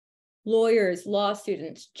lawyers, law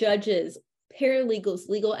students, judges, paralegals,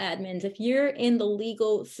 legal admins. If you're in the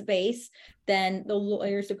legal space, then the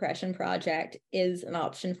Lawyer Suppression Project is an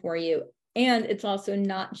option for you. And it's also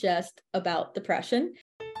not just about depression.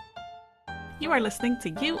 You are listening to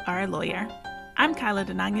You Are a Lawyer. I'm Kyla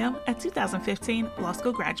Denagno, a 2015 law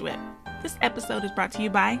school graduate. This episode is brought to you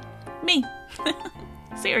by me.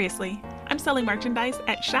 Seriously, I'm selling merchandise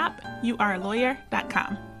at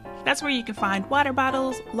shopyouarelawyer.com. That's where you can find water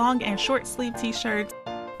bottles, long and short sleeve t-shirts,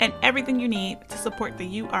 and everything you need to support the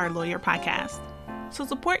You Are a Lawyer podcast. So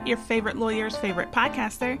support your favorite lawyer's favorite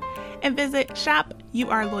podcaster and visit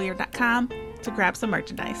shopyouarelawyer.com to grab some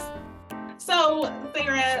merchandise. So,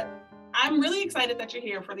 Sara, I'm really excited that you're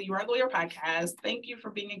here for the You Are a Lawyer podcast. Thank you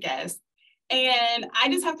for being a guest. And I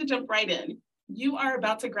just have to jump right in. You are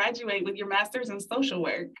about to graduate with your master's in social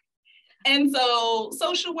work. And so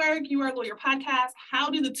social work, You Are a Lawyer podcast,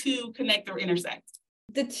 how do the two connect or intersect?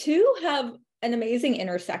 The two have an amazing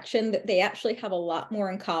intersection that they actually have a lot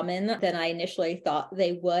more in common than I initially thought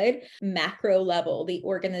they would. Macro level, the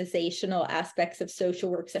organizational aspects of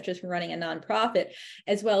social work, such as running a nonprofit,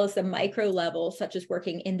 as well as the micro level, such as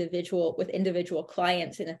working with individual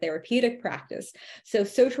clients in a therapeutic practice. So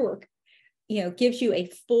social work, gives you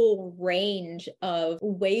a full range of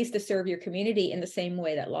ways to serve your community in the same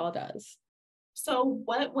way that law does. So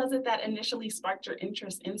what was it that initially sparked your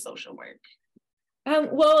interest in social work?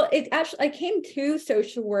 I came to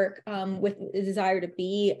social work with the desire to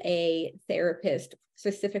be a therapist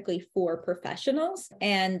specifically for professionals.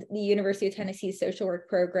 And the University of Tennessee social work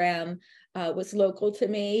program was local to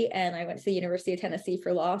me. And I went to the University of Tennessee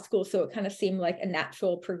for law school. So it kind of seemed like a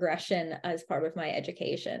natural progression as part of my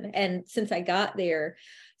education. And since I got there,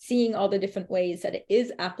 seeing all the different ways that it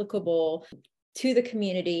is applicable to the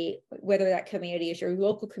community, whether that community is your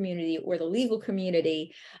local community or the legal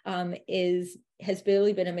community, has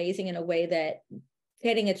really been amazing in a way that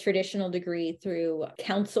getting a traditional degree through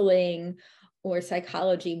counseling or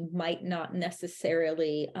psychology might not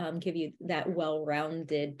necessarily give you that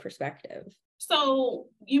well-rounded perspective. So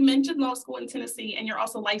you mentioned law school in Tennessee, and you're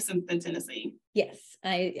also licensed in Tennessee. Yes,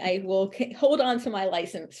 I will hold on to my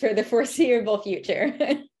license for the foreseeable future.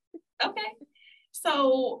 Okay.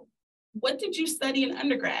 So what did you study in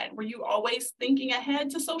undergrad? Were you always thinking ahead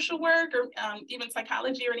to social work or even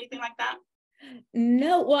psychology or anything like that?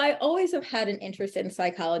 No, well, I always have had an interest in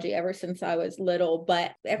psychology ever since I was little,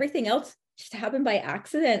 but everything else just happened by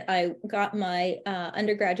accident. I got my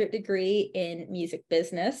undergraduate degree in music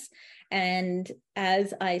business. And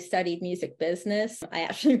as I studied music business, I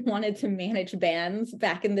actually wanted to manage bands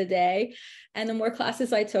back in the day. And the more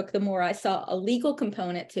classes I took, the more I saw a legal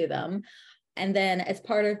component to them. And then as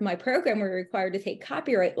part of my program, we were required to take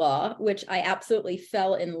copyright law, which I absolutely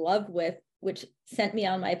fell in love with, which sent me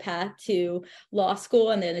on my path to law school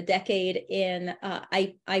and then a decade in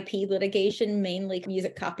IP litigation, mainly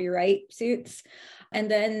music copyright suits.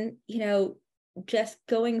 And then, just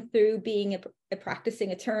going through being a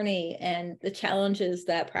practicing attorney and the challenges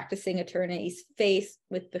that practicing attorneys face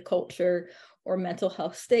with the culture or mental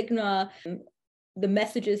health stigma, the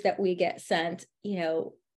messages that we get sent,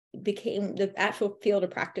 became the actual field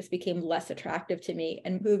of practice became less attractive to me,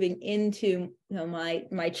 and moving into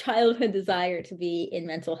my childhood desire to be in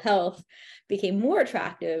mental health became more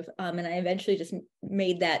attractive, and I eventually just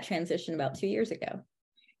made that transition about 2 years ago.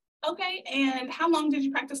 Okay, and how long did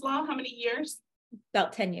you practice law? How many years?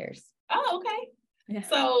 About 10 years. Oh, okay. Yeah.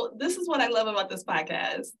 So this is what I love about this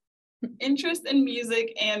podcast. Interest in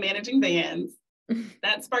music and managing bands.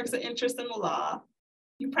 That sparks an interest in the law.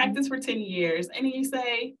 You practice for 10 years and then you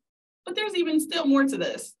say, but there's even still more to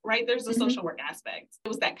this, right? There's the social work aspect. It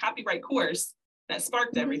was that copyright course that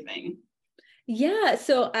sparked everything. Yeah,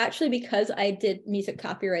 so actually, because I did music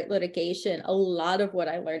copyright litigation, a lot of what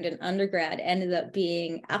I learned in undergrad ended up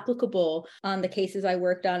being applicable on the cases I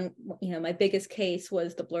worked on. My biggest case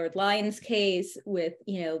was the Blurred Lines case with,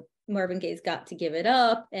 Marvin Gaye's Got to Give It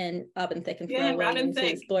Up and Robin Thicke and Pharrell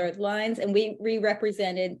Williams' Blurred Lines. And we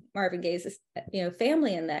re-represented Marvin Gaye's,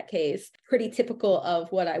 family in that case. Pretty typical of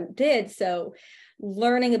what I did. So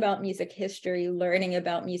learning about music history, learning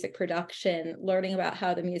about music production, learning about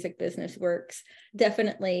how the music business works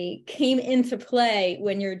definitely came into play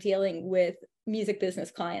when you're dealing with music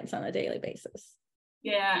business clients on a daily basis.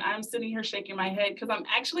 Yeah, I'm sitting here shaking my head because I'm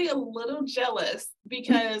actually a little jealous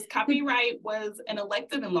because copyright was an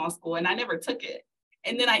elective in law school and I never took it.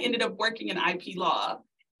 And then I ended up working in IP law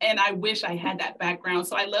and I wish I had that background.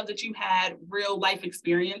 So I love that you had real life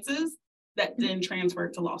experiences that then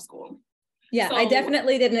transferred to law school. Yeah, so, I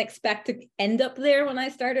definitely didn't expect to end up there when I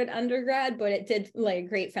started undergrad, but it did lay a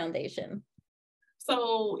great foundation.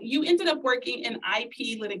 So you ended up working in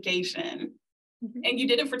IP litigation, and you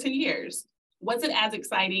did it for 10 years. Was it as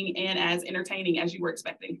exciting and as entertaining as you were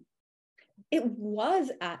expecting? It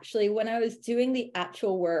was actually, when I was doing the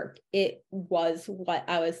actual work, it was what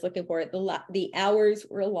I was looking for. The hours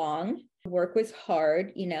were long. Work was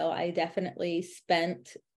hard. I definitely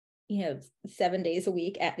spent, 7 days a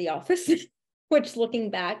week at the office, which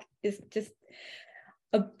looking back is just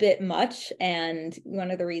a bit much. And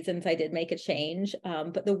one of the reasons I did make a change.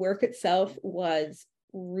 But the work itself was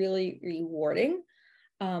really rewarding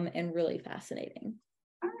and really fascinating.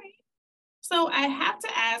 All right. So I have to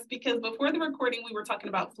ask, because before the recording, we were talking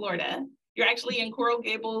about Florida. You're actually in Coral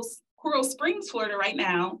Springs, Florida right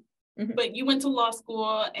now, but you went to law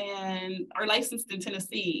school and are licensed in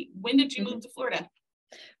Tennessee. When did you move to Florida?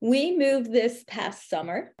 We moved this past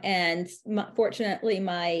summer, and fortunately,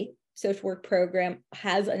 my social work program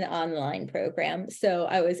has an online program. So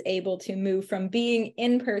I was able to move from being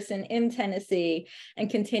in person in Tennessee and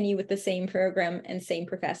continue with the same program and same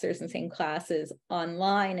professors and same classes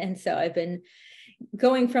online. And so I've been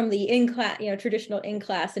going from the in-class, traditional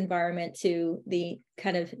in-class environment to the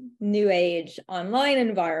kind of new age online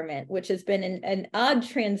environment, which has been an odd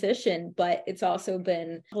transition, but it's also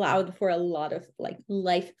been allowed for a lot of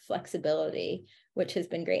life flexibility, which has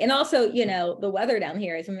been great. And also, the weather down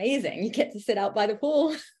here is amazing. You get to sit out by the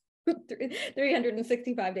pool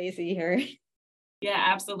 365 days a year. Yeah,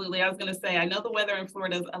 absolutely. I was going to say, I know the weather in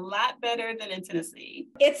Florida is a lot better than in Tennessee.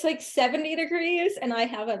 It's like 70 degrees and I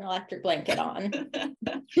have an electric blanket on.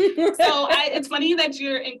 It's funny that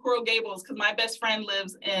you're in Coral Gables, because my best friend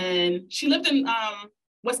she lived in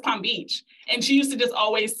West Palm Beach. And she used to just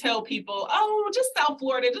always tell people, oh, just South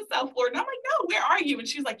Florida. And I'm like, no, where are you? And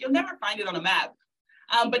she's like, you'll never find it on a map.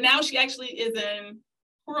 But now she actually is in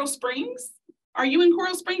Coral Springs. Are you in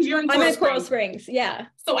Coral Springs? You're in Coral Springs. I'm in Coral Springs, yeah.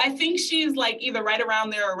 So I think she's either right around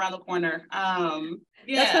there or around the corner. Yeah.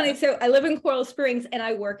 That's funny. So I live in Coral Springs and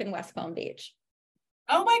I work in West Palm Beach.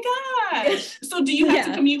 Oh my gosh. So do you have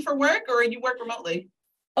to commute for work, or you work remotely?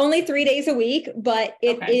 Only 3 days a week, but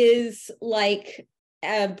it is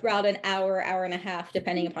about an hour and a half,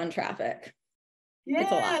 depending upon traffic. Yeah,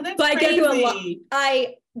 it's a lot. That's but crazy.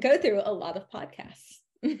 I go through a lot of podcasts.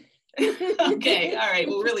 Okay. All right.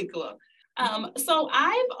 Well, really cool. So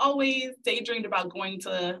I've always daydreamed about going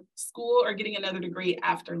to school or getting another degree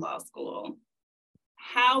after law school.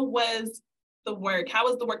 How was the work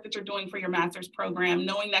that you're doing for your master's program,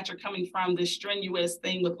 knowing that you're coming from this strenuous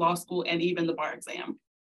thing with law school and even the bar exam?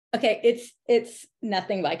 Okay, it's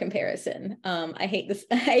nothing by comparison. I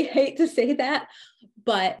hate to say that,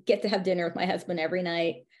 but get to have dinner with my husband every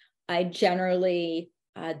night. I generally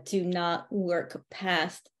do not work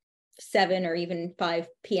past 7 or even 5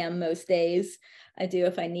 p.m. most days. I do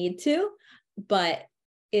if I need to, but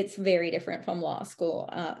it's very different from law school.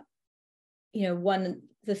 One of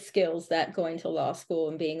the skills that going to law school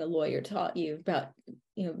and being a lawyer taught you about,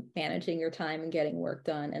 managing your time and getting work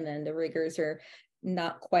done. And then the rigors are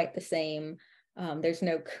not quite the same. There's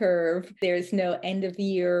no curve. There's no end of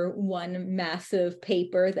year one massive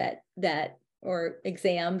paper that or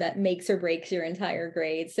exam that makes or breaks your entire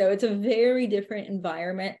grade. So it's a very different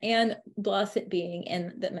environment. And plus it being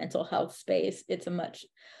in the mental health space, it's a much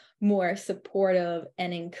more supportive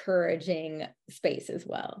and encouraging space as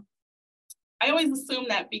well. I always assume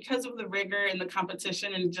that because of the rigor and the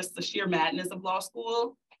competition and just the sheer madness of law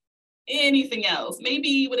school, anything else,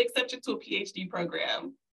 maybe would accept you to a PhD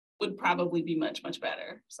program, would probably be much, much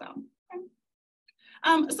better. So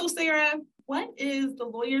Sara, what is the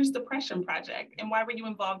Lawyers Depression Project and why were you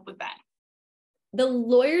involved with that? The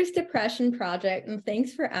Lawyers Depression Project, and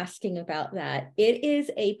thanks for asking about that. It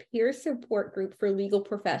is a peer support group for legal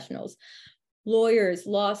professionals, lawyers,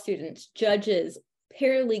 law students, judges,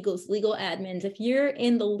 paralegals, legal admins. If you're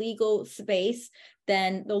in the legal space,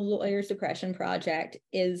 then the Lawyers Depression Project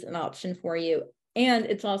is an option for you. And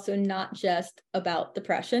it's also not just about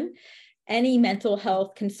depression. Any mental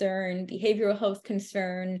health concern, behavioral health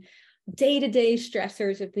concern, day-to-day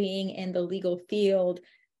stressors of being in the legal field,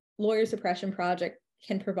 Lawyers Depression Project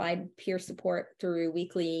can provide peer support through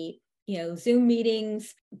weekly, Zoom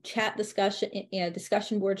meetings, chat discussion,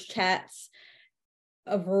 discussion boards, chats,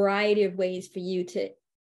 a variety of ways for you to,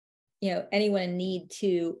 anyone in need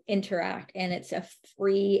to interact. And it's a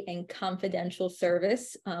free and confidential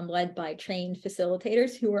service led by trained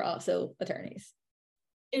facilitators who are also attorneys.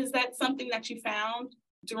 Is that something that you found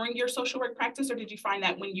during your social work practice, or did you find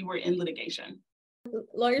that when you were in litigation?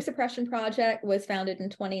 Lawyers Depression Project was founded in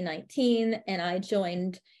 2019, and I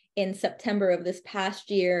joined in September of this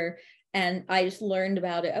past year And I just learned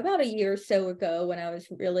about it about a year or so ago, when I was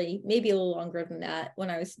really, maybe a little longer than that, when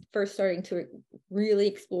I was first starting to really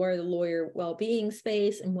explore the lawyer well-being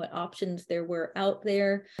space and what options there were out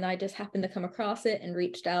there. And I just happened to come across it and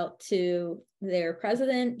reached out to their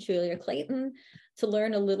president, Julia Clayton, to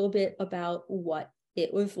learn a little bit about what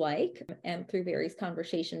it was like. And through various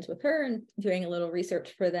conversations with her and doing a little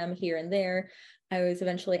research for them here and there, I was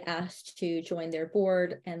eventually asked to join their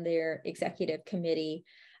board and their executive committee.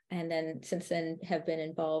 And then since then have been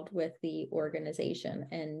involved with the organization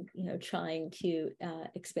and, trying to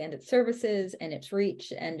expand its services and its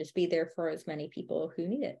reach and just be there for as many people who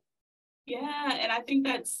need it. Yeah, and I think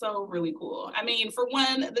that's so really cool. I mean, for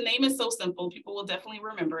one, the name is so simple. People will definitely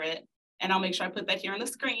remember it. And I'll make sure I put that here on the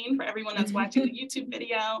screen for everyone that's watching the YouTube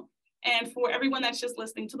video. And for everyone that's just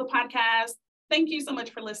listening to the podcast, thank you so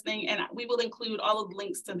much for listening. And we will include all of the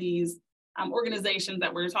links to these organizations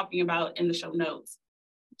that we're talking about in the show notes.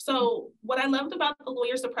 So what I loved about the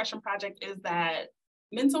Lawyers Depression Project is that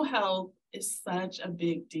mental health is such a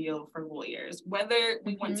big deal for lawyers, whether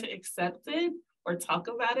we want to accept it or talk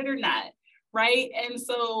about it or not, right? And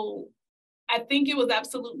so I think it was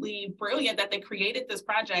absolutely brilliant that they created this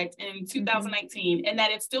project in 2019 and that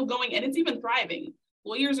it's still going and it's even thriving.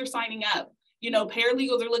 Lawyers are signing up,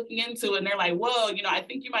 paralegals are looking into it and they're like, whoa, I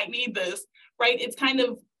think you might need this, right? It's kind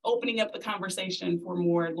of opening up the conversation for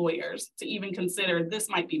more lawyers to even consider this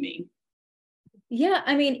might be me. Yeah,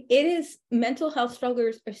 I mean, mental health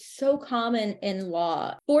struggles are so common in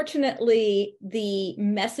law. Fortunately, the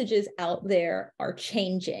messages out there are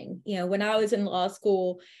changing. When I was in law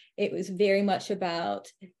school, it was very much about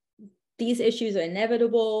these issues are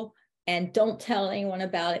inevitable and don't tell anyone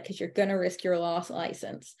about it because you're going to risk your law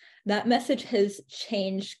license. That message has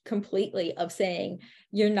changed completely, of saying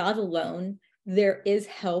you're not alone. There is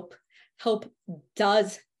help. Help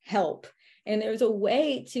does help. And there's a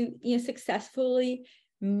way to, successfully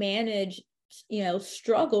manage,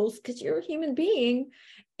 struggles, because you're a human being,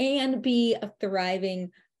 and be a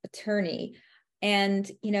thriving attorney. And,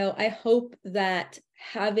 I hope that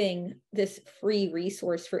having this free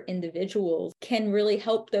resource for individuals can really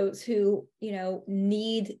help those who,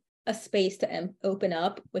 need a space to open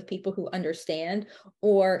up with people who understand,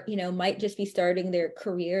 or, might just be starting their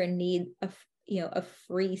career and need a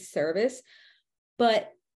free service.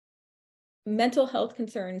 But mental health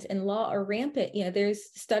concerns in law are rampant. There's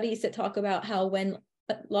studies that talk about how when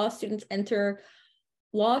law students enter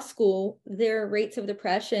law school, their rates of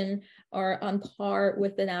depression are on par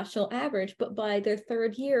with the national average, but by their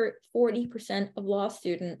third year, 40% of law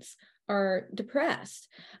students are depressed.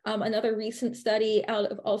 Another recent study out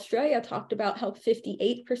of Australia talked about how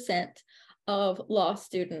 58% of law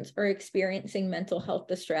students are experiencing mental health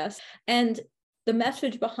distress. And the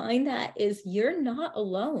message behind that is you're not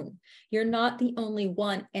alone. You're not the only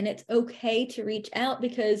one. And it's okay to reach out,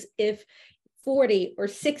 because if 40 or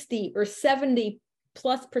 60 or 70+%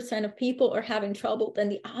 of people are having trouble, then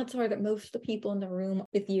the odds are that most of the people in the room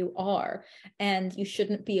with you are. And you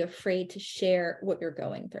shouldn't be afraid to share what you're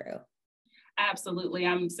going through. Absolutely.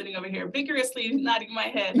 I'm sitting over here vigorously nodding my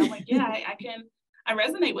head. And I'm like, yeah, I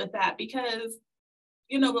resonate with that, because,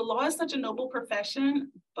 the law is such a noble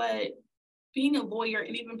profession, but being a lawyer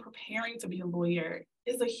and even preparing to be a lawyer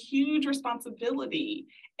is a huge responsibility.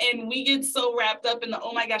 And we get so wrapped up in the,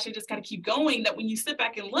 oh my gosh, I just got to keep going, that when you sit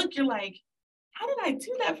back and look, you're like, how did I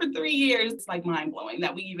do that for 3 years? It's like mind blowing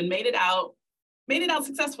that we even made it out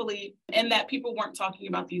successfully, and that people weren't talking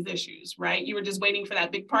about these issues, right? You were just waiting for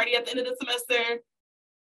that big party at the end of the semester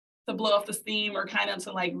to blow off the steam or kind of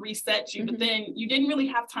to like reset you. But then you didn't really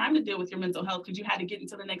have time to deal with your mental health because you had to get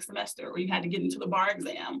into the next semester or you had to get into the bar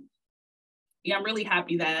exam. Yeah, I'm really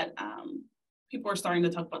happy that people are starting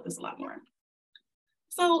to talk about this a lot more.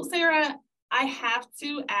 So, Sara, I have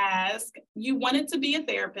to ask, you wanted to be a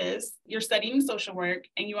therapist, you're studying social work,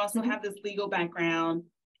 and you also have this legal background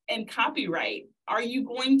and copyright. Are you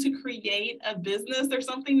going to create a business or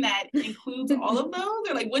something that includes all of those?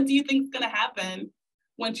 Or what do you think is going to happen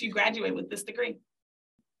once you graduate with this degree?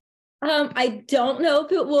 I don't know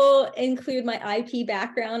if it will include my IP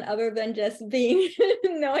background, other than just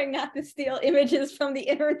knowing not to steal images from the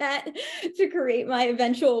internet to create my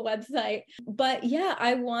eventual website. But yeah,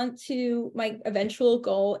 my eventual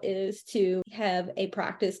goal is to have a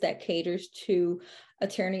practice that caters to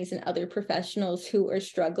attorneys and other professionals who are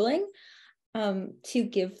struggling, to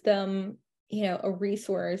give them, a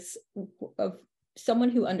resource of someone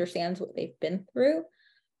who understands what they've been through,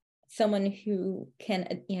 someone who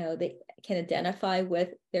can, they can identify with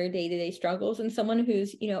their day-to-day struggles, and someone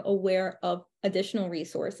who's, aware of additional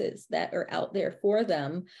resources that are out there for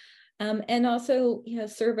them. And also,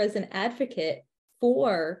 serve as an advocate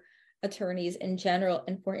for attorneys in general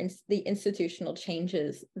and for the institutional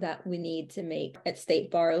changes that we need to make at state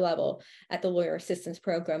bar level, at the lawyer assistance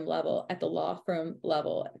program level, at the law firm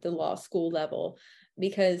level, at the law school level,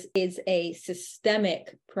 because it's a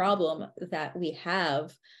systemic problem that we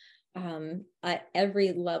have at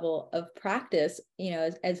every level of practice.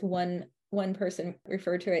 As one person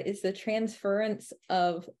referred to it, is the transference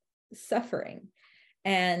of suffering.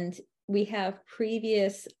 And we have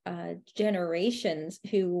previous generations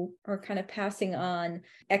who are kind of passing on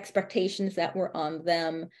expectations that were on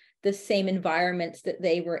them, the same environments that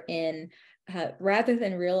they were in, rather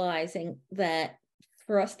than realizing that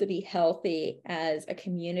for us to be healthy as a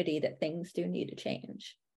community, that things do need to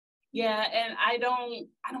change. Yeah, and I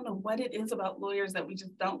don't know what it is about lawyers that we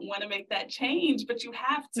just don't want to make that change, but you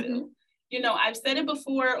have to. Mm-hmm. I've said it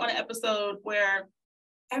before on an episode where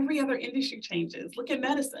every other industry changes. Look at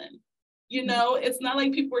medicine. It's not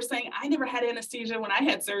like people were saying, I never had anesthesia when I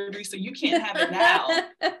had surgery, so you can't have it now.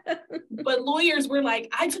 But lawyers were like,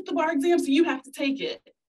 I took the bar exam, so you have to take it.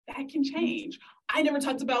 That can change. I never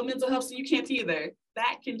talked about mental health, so you can't either.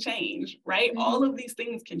 That can change, right? Mm-hmm. All of these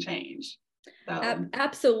things can change. So.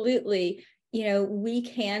 Absolutely. We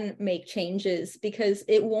can make changes because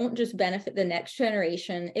it won't just benefit the next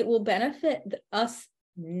generation. It will benefit us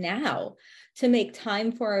now, to make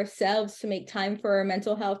time for ourselves, to make time for our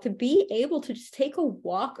mental health, to be able to just take a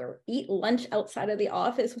walk or eat lunch outside of the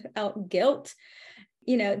office without guilt.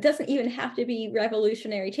 It doesn't even have to be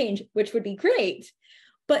revolutionary change, which would be great,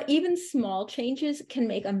 but even small changes can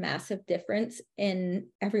make a massive difference in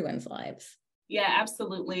everyone's lives. Yeah,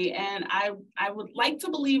 absolutely. And I would like to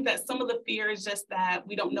believe that some of the fear is just that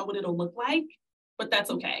we don't know what it'll look like, but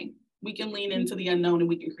that's okay. We can lean into the unknown and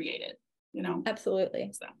we can create it. Absolutely.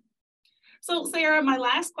 So Sara, my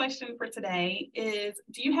last question for today is,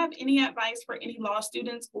 do you have any advice for any law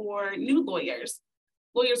students or new lawyers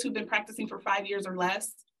who've been practicing for 5 years or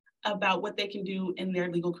less, about what they can do in their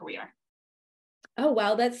legal career? Oh,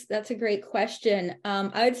 wow. That's a great question.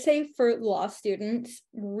 I would say for law students,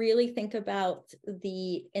 really think about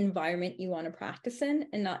the environment you want to practice in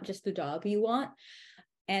and not just the job you want,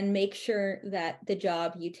 and make sure that the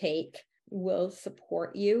job you take will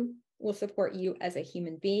support you as a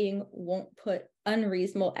human being, won't put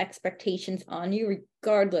unreasonable expectations on you,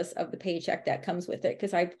 regardless of the paycheck that comes with it.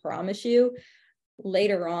 Because I promise you,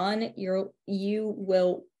 later on, you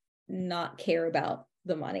will not care about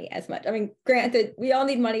the money as much. I mean, granted, we all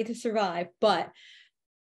need money to survive, but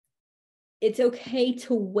it's okay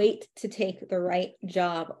to wait to take the right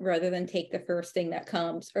job rather than take the first thing that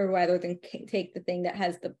comes, or rather than take the thing that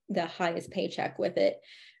has the highest paycheck with it.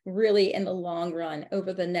 Really, in the long run,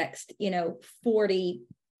 over the next 40,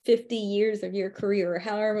 50 years of your career, or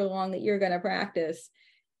however long that you're going to practice,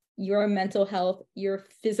 your mental health, your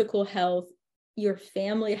physical health, your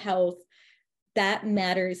family health, that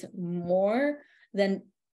matters more than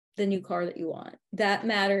the new car that you want. That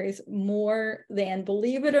matters more than,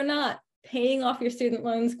 believe it or not, paying off your student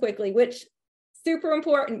loans quickly, which super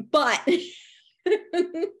important, but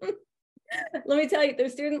let me tell you,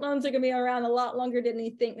 those student loans are going to be around a lot longer than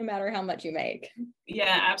you think, no matter how much you make.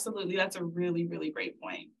 Yeah, absolutely. That's a really, really great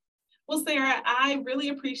point. Well, Sara, I really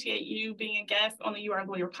appreciate you being a guest on the You Are a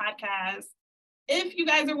Lawyer podcast. If you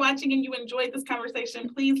guys are watching and you enjoyed this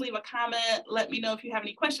conversation, please leave a comment. Let me know if you have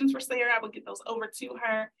any questions for Sara. I will get those over to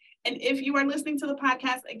her. And if you are listening to the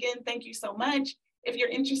podcast, again, thank you so much. If you're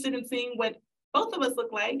interested in seeing what both of us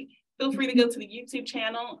look like, feel free to go to the YouTube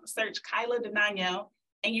channel, search Kyla Denano,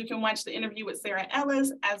 and you can watch the interview with Sara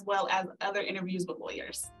Ellis, as well as other interviews with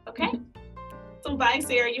lawyers. Okay? So bye,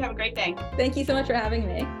 Sara. You have a great day. Thank you so much for having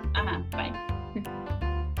me. Bye.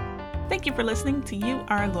 Thank you for listening to You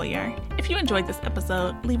Are a Lawyer. If you enjoyed this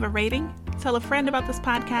episode, leave a rating, tell a friend about this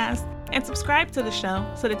podcast, and subscribe to the show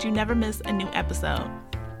so that you never miss a new episode.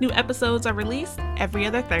 New episodes are released every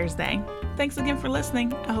other Thursday. Thanks again for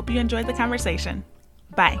listening. I hope you enjoyed the conversation.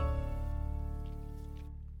 Bye.